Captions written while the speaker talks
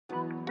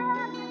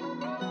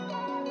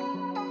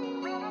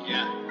It's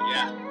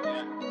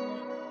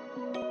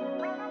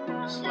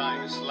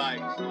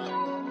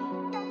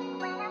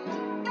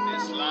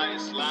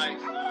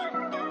life.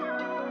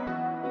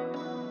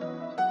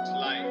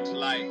 It's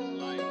life.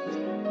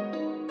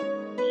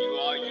 You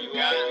are you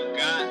got.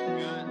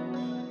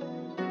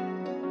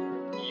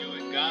 You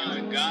and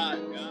God.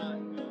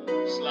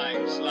 It's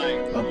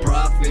life. A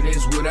prophet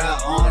is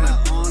without honor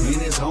in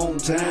his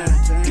hometown,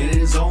 in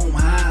his own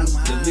house.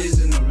 The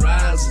vision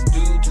arises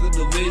due to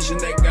the vision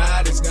that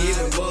God has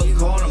given. But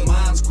corner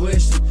minds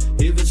question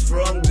if it's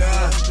from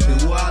God.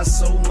 Then why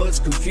so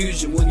much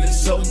confusion when there's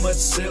so much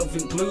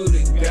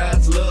self-included?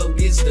 God's love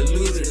gets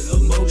diluted,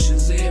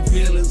 emotions and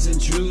feelings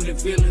intruded,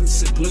 feelings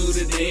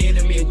secluded. The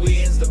enemy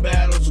wins the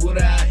battles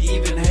without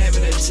even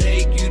having to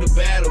take you to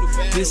battle.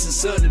 This is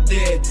sudden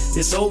death,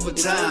 it's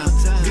overtime,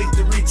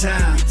 victory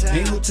time.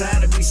 Ain't no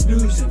time to be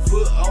snoozing,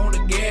 foot on the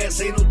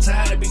gas, ain't no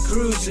time to be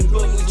cruising.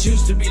 But we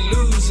choose to be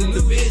losing.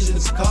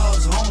 Divisions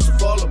cause homes to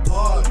fall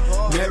apart,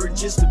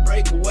 marriages to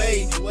break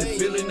away. The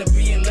feeling of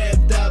being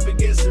left out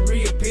begins to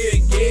reappear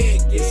again.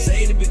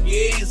 Satan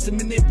begins to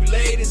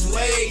manipulate his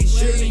ways.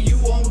 Surely you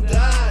won't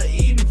die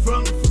eating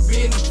from the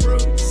forbidden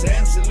fruit.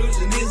 Samson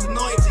losing his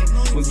anointing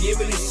when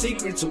giving his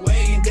secrets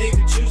away, and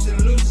David choosing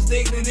to lose his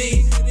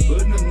dignity,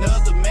 putting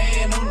another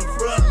man on the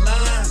front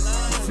line.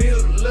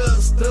 Feel the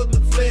lust of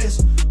the flesh.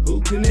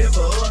 Who can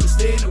ever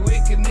understand the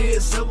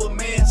wickedness of a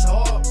man's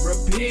heart?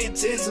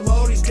 Repentance of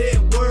all these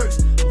dead works,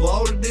 of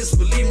all the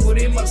disbelief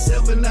within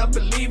myself, and not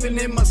believing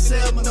in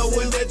myself,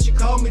 knowing that you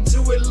call me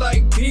to it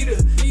like Peter.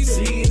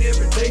 Seeing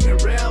everything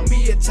around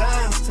me at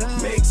times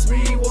makes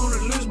me want to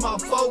lose my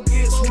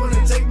focus, want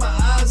to take my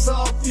eyes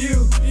off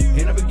you.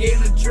 And I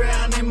began to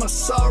drown in my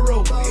sorrow,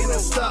 and I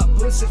stopped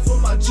pushing for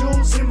my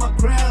jewels in my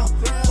crown.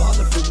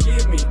 Father,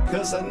 forgive me,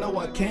 cause I know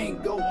I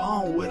can't go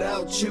on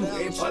without you.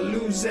 If I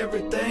lose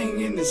everything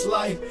in this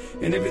life,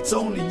 and if it's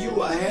only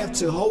you I have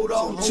to hold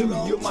on to,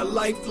 you're my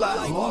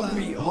lifeline,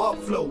 heartbeat, heart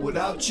flow.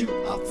 Without you,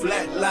 I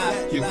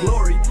flatline. Your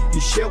glory, you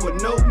share with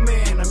no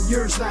man. I'm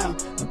yours now.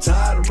 I'm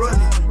tired of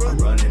running. I'm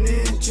running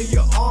into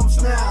your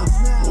arms now.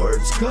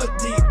 Words cut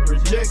deep,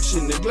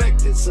 rejection,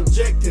 neglected,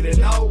 subjected,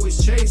 and always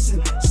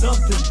chasing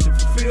something to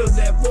fulfill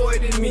that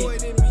void in me,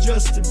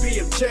 just to be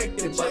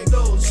objected by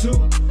those who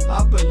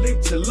I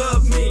believe to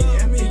love me.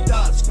 Empty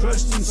thoughts,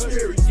 crushed in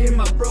spirit, in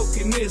my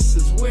brokenness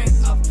is when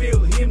I feel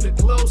him the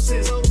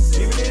closest.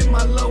 Even in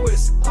my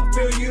lowest, I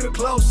feel you the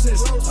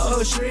closest. I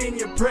usher in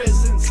your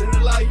presence and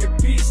allow your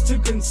peace to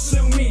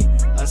consume me.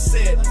 I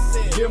said,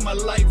 you're my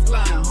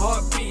lifeline,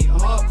 heartbeat,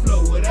 heart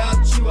flow.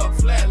 Without you, I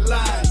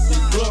flatline.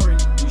 Your glory,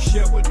 you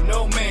share with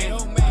no man.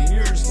 I'm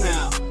yours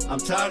now. I'm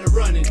tired of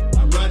running.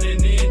 I'm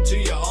running into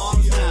your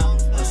arms now.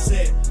 I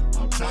said,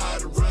 I'm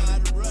tired of running.